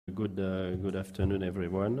Good afternoon,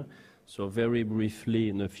 everyone. So very briefly,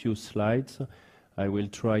 in a few slides, I will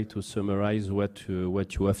try to summarize what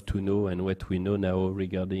you have to know and what we know now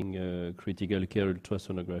regarding critical care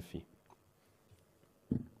ultrasonography.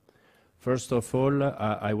 First of all,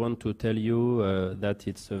 I want to tell you that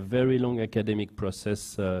it's a very long academic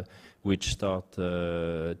process which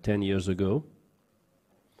started 10 years ago.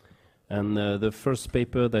 And the first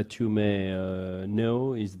paper that you may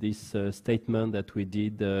know is this statement that we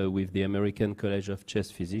did with the American College of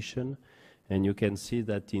Chest Physicians. And you can see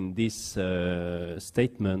that in this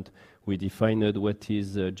statement, we defined what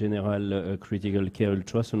is general critical care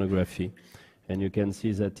ultrasonography. And you can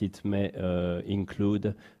see that it may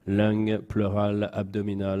include lung, pleural,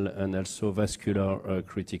 abdominal, and also vascular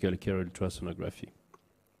critical care ultrasonography.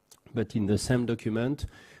 But in the same document,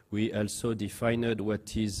 we also defined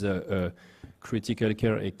what is critical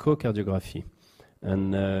care echocardiography.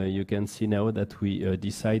 And you can see now that we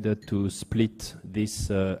decided to split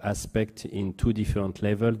this aspect in two different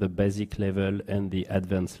levels, the basic level and the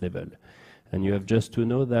advanced level. And you have just to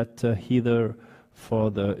know that either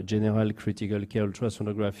for the general critical care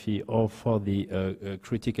ultrasonography or for the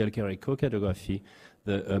critical care echocardiography,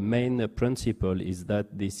 the main principle is that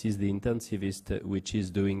this is the intensivist which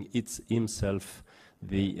is doing himself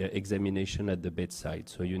the examination at the bedside.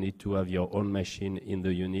 So you need to have your own machine in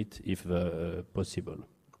the unit if possible.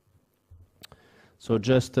 So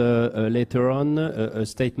just later on, a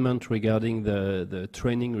statement regarding the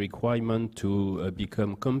training requirement to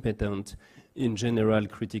become competent in general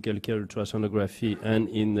critical care ultrasonography and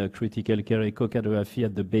in critical care echocardiography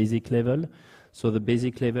at the basic level. So the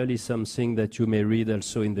basic level is something that you may read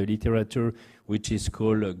also in the literature, which is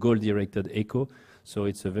called goal-directed echo. So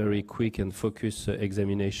it's a very quick and focused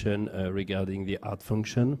examination regarding the heart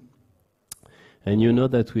function. And you know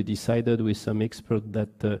that we decided with some experts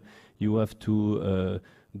that you have to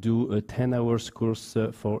do a 10-hour course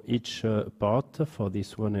for each part, for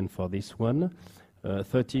this one and for this one.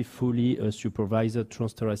 30 fully supervised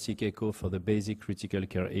transthoracic echo for the basic critical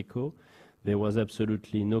care echo. There was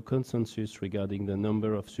absolutely no consensus regarding the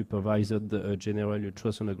number of supervised general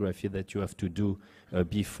ultrasonography that you have to do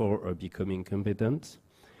before becoming competent.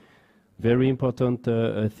 Very important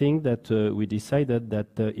thing that we decided that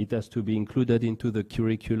it has to be included into the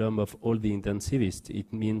curriculum of all the intensivists.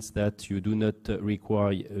 It means that you do not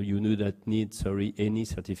require, you do not need, any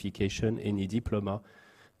certification, any diploma.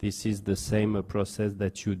 This is the same process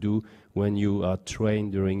that you do when you are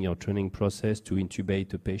trained during your training process to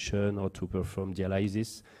intubate a patient or to perform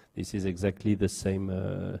dialysis. This is exactly the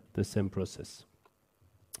same process.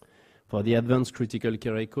 For the advanced critical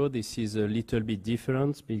care echo, this is a little bit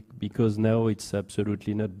different because now it's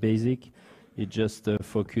absolutely not basic. It just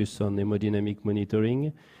focuses on hemodynamic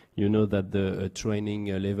monitoring. You know that the training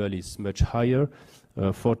level is much higher,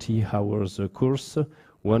 40 hours course.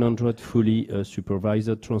 100 fully supervised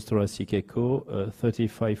transthoracic echo,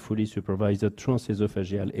 35 fully supervised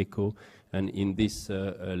transesophageal echo, and in this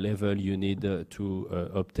level you need to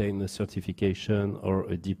obtain a certification or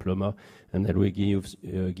a diploma, and I will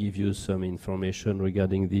give you some information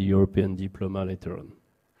regarding the European diploma later on.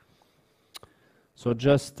 So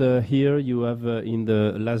just here you have in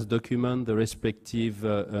the last document the respective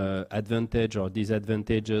advantage or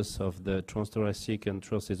disadvantages of the transthoracic and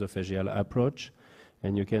transesophageal approach.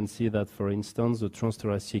 And you can see that, for instance, the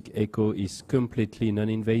transthoracic echo is completely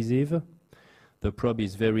non-invasive. The probe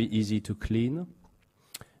is very easy to clean.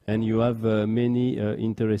 And you have many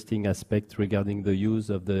interesting aspects regarding the use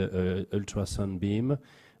of the ultrasound beam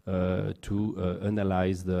to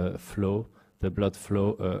analyze the flow, the blood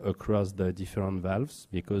flow across the different valves,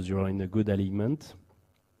 because you're in a good alignment.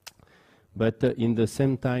 But in the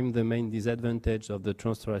same time, the main disadvantage of the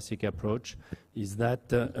transthoracic approach is that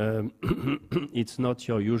it's not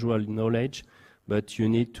your usual knowledge, but you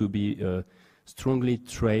need to be strongly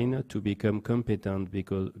trained to become competent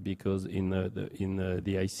because in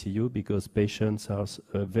the ICU, because patients are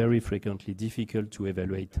very frequently difficult to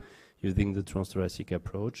evaluate using the transthoracic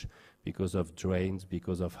approach because of drains,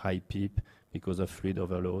 because of high PEEP, because of fluid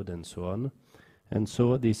overload, and so on. And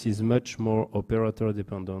so this is much more operator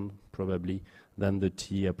dependent, probably, than the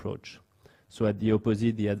TE approach. So at the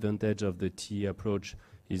opposite, the advantage of the TE approach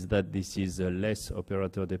is that this is less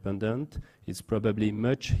operator dependent. It's probably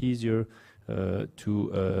much easier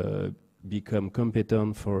to become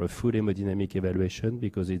competent for a full hemodynamic evaluation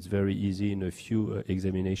because it's very easy in a few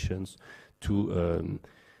examinations to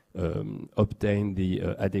obtain the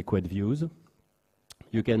adequate views.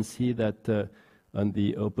 You can see that on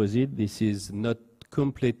the opposite, this is not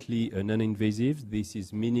completely non-invasive. This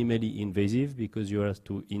is minimally invasive because you have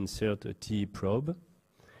to insert a TE probe.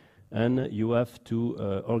 and you have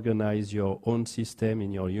to organize your own system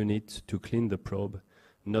in your unit to clean the probe,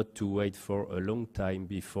 not to wait for a long time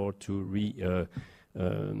before to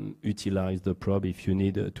utilize the probe if you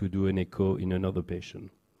need to do an echo in another patient.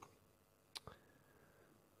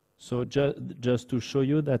 So just to show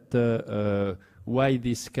you that why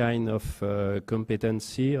this kind of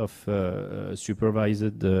competency of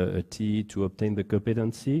supervised TE to obtain the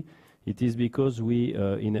competency, it is because we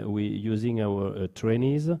using our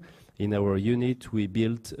trainees in our unit, we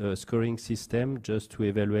built a scoring system just to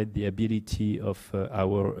evaluate the ability of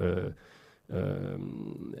our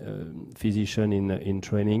physician in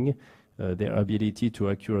training, their ability to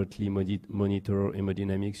accurately monitor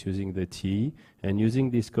hemodynamics using the TE. And using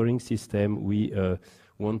this scoring system, we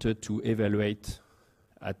wanted to evaluate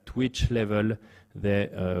at which level they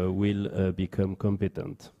will become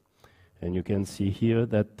competent. And you can see here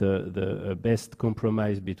that the best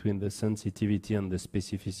compromise between the sensitivity and the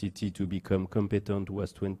specificity to become competent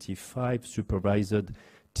was 25 supervised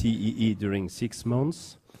TEE during 6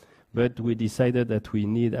 months. But we decided that we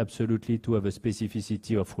need absolutely to have a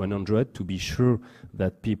specificity of 100 to be sure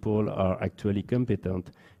that people are actually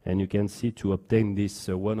competent. And you can see to obtain this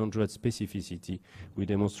 100 specificity, we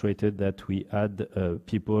demonstrated that we had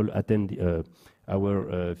people attend,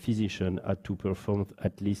 our physician had to perform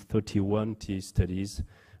at least 31 TE studies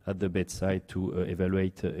at the bedside to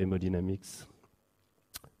evaluate hemodynamics.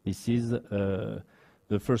 This is the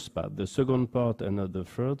first part. The second part, and not the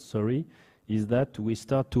third, sorry, is that we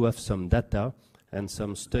start to have some data and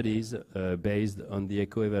some studies based on the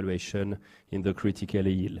echo evaluation in the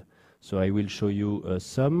critically ill. So I will show you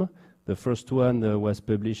some. The first one was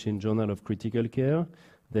published in Journal of Critical Care.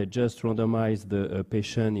 They just randomized the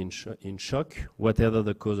patient in shock, whatever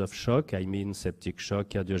the cause of shock, I mean septic shock,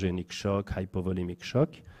 cardiogenic shock, hypovolemic shock,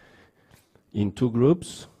 in 2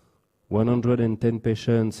 groups. 110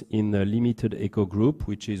 patients in a limited echo group,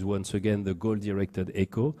 which is once again the goal-directed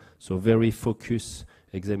echo, so very focused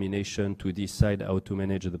examination to decide how to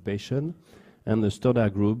manage the patient, and the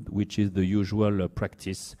standard group, which is the usual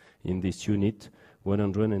practice in this unit,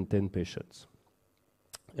 110 patients.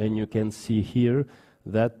 And you can see here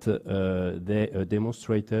that they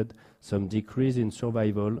demonstrated some decrease in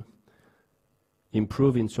survival,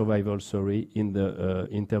 improve in survival, sorry, in the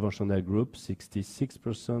interventional group,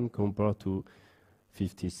 66% compared to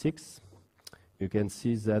 56. You can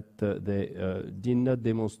see that they did not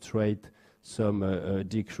demonstrate some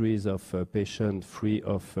decrease of patient free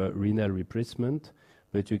of renal replacement,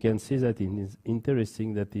 but you can see that it is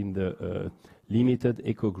interesting that in the limited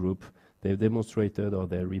echo group, they've demonstrated or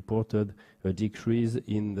they reported a decrease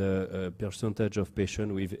in the percentage of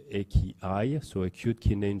patients with AKI, so acute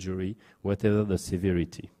kidney injury, whatever the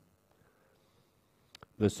severity.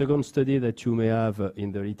 The second study that you may have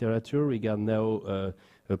in the literature regard now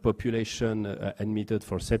a population admitted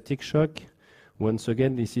for septic shock. Once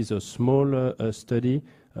again, this is a small study,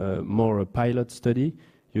 more a pilot study.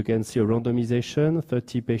 You can see a randomization,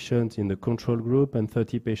 30 patients in the control group and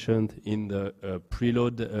 30 patients in the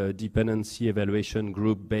preload dependency evaluation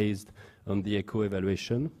group based on the echo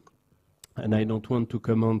evaluation. And I don't want to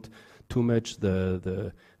comment too much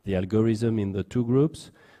the algorithm in the 2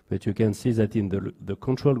 groups, but you can see that in the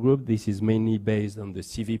control group, this is mainly based on the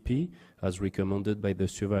CVP, as recommended by the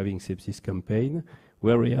Surviving Sepsis Campaign,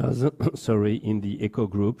 whereas, sorry, in the echo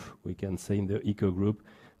group, we can say in the echo group,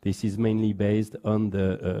 this is mainly based on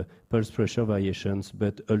the pulse pressure variations,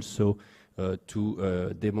 but also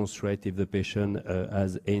to demonstrate if the patient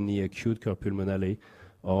has any acute cardiopulmonale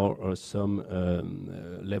or some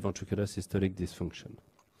left ventricular systolic dysfunction.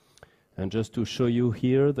 And just to show you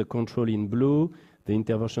here, the control in blue, the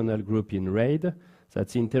interventional group in red.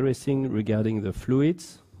 That's interesting regarding the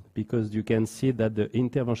fluids, because you can see that the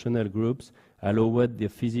interventional groups allowed the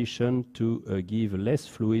physician to give less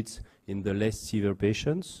fluids in the less severe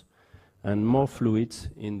patients and more fluids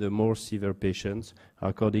in the more severe patients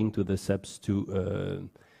according to the SAPS-2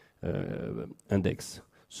 index.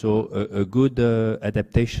 So a good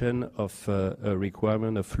adaptation of a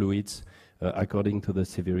requirement of fluids according to the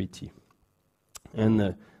severity.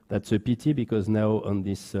 And that's a pity because now on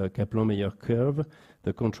this Kaplan-Meier curve,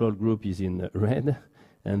 the control group is in red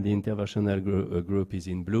and the interventional group is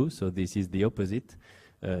in blue. So this is the opposite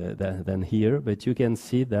than here. But you can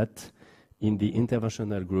see that in the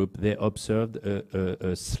interventional group, they observed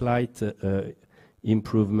a slight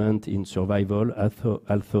improvement in survival,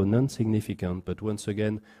 although non-significant, but once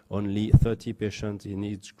again, only 30 patients in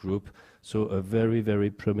each group, so a very,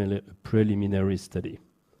 very preliminary study.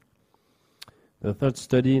 The third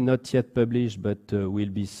study, not yet published, but will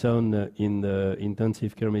be shown in the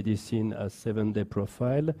intensive care medicine as 7-day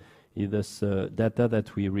profile, is this data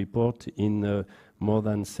that we report in more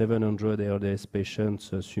than 700 RDS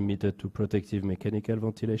patients submitted to protective mechanical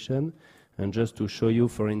ventilation. And just to show you,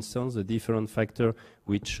 for instance, the different factors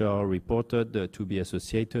which are reported to be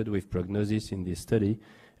associated with prognosis in this study.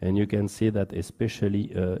 And you can see that especially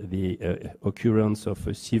the occurrence of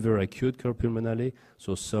a severe acute cardiopulmonale,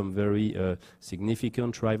 so some very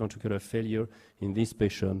significant right ventricular failure in this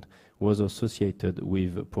patient, was associated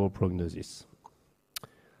with poor prognosis.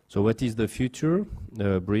 So what is the future?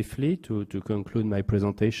 Briefly, to conclude my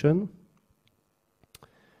presentation.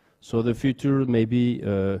 So the future maybe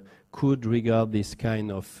could regard this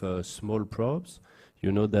kind of small probes.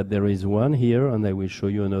 You know that there is one here, and I will show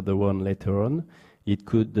you another one later on. It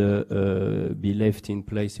could be left in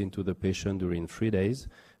place into the patient during 3 days.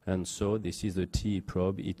 And so this is a TE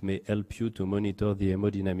probe. It may help you to monitor the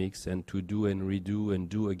hemodynamics and to do and redo and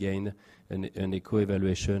do again an echo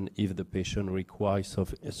evaluation if the patient requires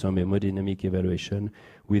some hemodynamic evaluation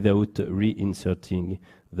without reinserting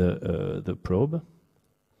the probe.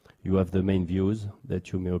 You have the main views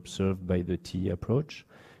that you may observe by the TE approach.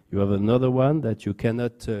 You have another one that you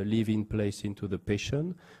cannot leave in place into the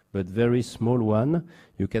patient, but very small one.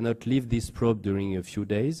 You cannot leave this probe during a few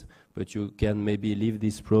days, but you can maybe leave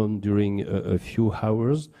this probe during a few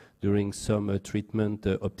hours during some treatment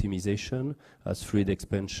optimization as fluid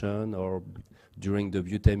expansion or during the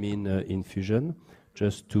butamine infusion,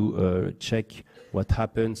 just to check what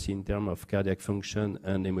happens in terms of cardiac function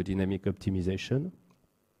and hemodynamic optimization.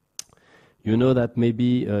 You know that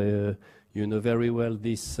maybe you know very well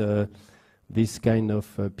this this kind of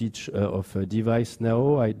pitch of a device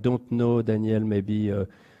now. I don't know, Daniel maybe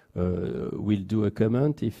will do a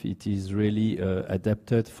comment if it is really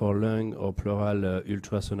adapted for lung or pleural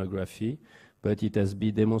ultrasonography, but it has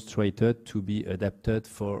been demonstrated to be adapted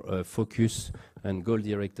for focus and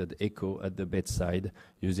goal-directed echo at the bedside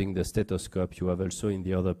using the stethoscope. You have also in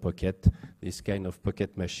the other pocket this kind of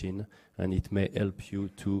pocket machine, and it may help you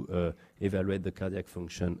to evaluate the cardiac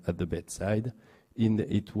function at the bedside.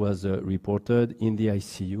 It was reported in the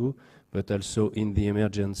ICU, but also in the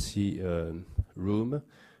emergency room,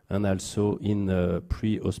 and also in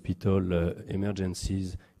pre-hospital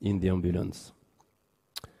emergencies in the ambulance.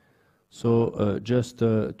 So just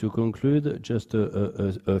to conclude, just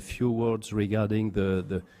a few words regarding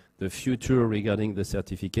the future regarding the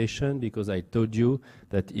certification, because I told you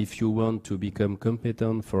that if you want to become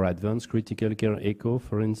competent for advanced critical care echo,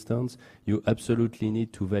 for instance, you absolutely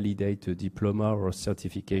need to validate a diploma or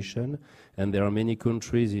certification. And there are many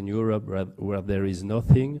countries in Europe where there is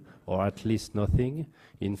nothing, or at least nothing.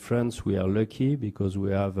 In France, we are lucky because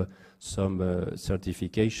we have some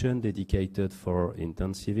certification dedicated for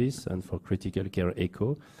intensivists and for critical care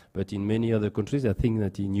echo. But in many other countries, I think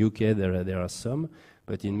that in UK there are some,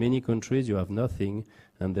 but in many countries you have nothing,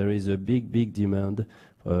 and there is a big demand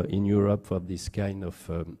in Europe for this kind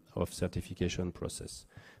of certification process.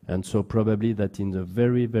 And so probably that in the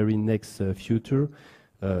very next future,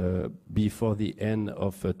 before the end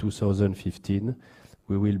of 2015,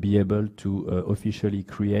 we will be able to officially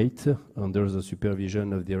create, under the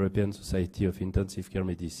supervision of the European Society of Intensive Care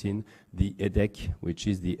Medicine, the EDEC, which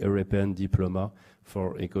is the European Diploma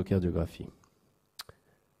for Echocardiography.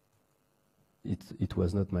 It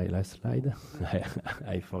was not my last slide.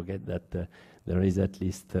 I forget that there is at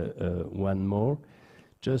least one more.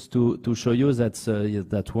 Just to show you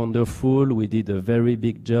that's wonderful. We did a very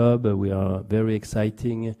big job. We are very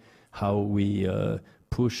exciting how we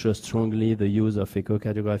push strongly the use of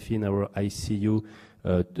echocardiography in our ICU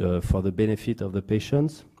for the benefit of the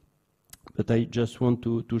patients. But I just want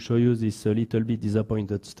to show you this little bit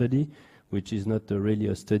disappointed study, which is not really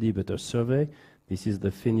a study but a survey. This is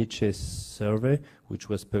the Fenice survey, which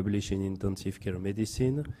was published in Intensive Care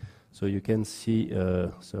Medicine. So you can see,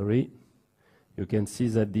 you can see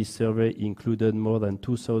that this survey included more than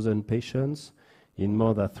 2,000 patients in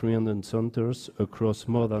more than 300 centers across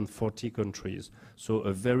more than 40 countries. So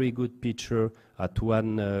a very good picture at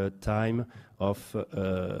one time of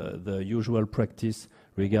the usual practice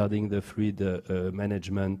regarding the fluid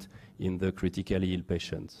management in the critically ill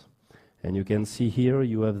patients. And you can see here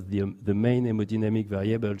you have the main hemodynamic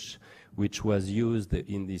variables which was used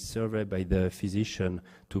in this survey by the physician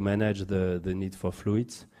to manage the need for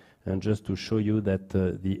fluids. And just to show you that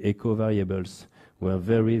the echo variables were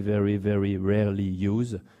very rarely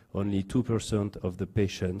used, only 2% of the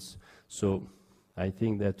patients. So I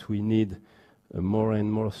think that we need more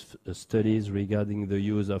and more studies regarding the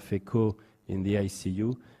use of echo in the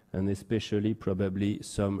ICU, and especially probably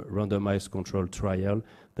some randomized controlled trial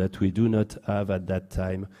that we do not have at that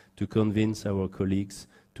time to convince our colleagues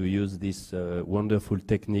to use this wonderful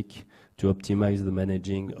technique to optimize the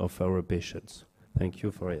managing of our patients. Thank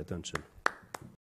you for your attention.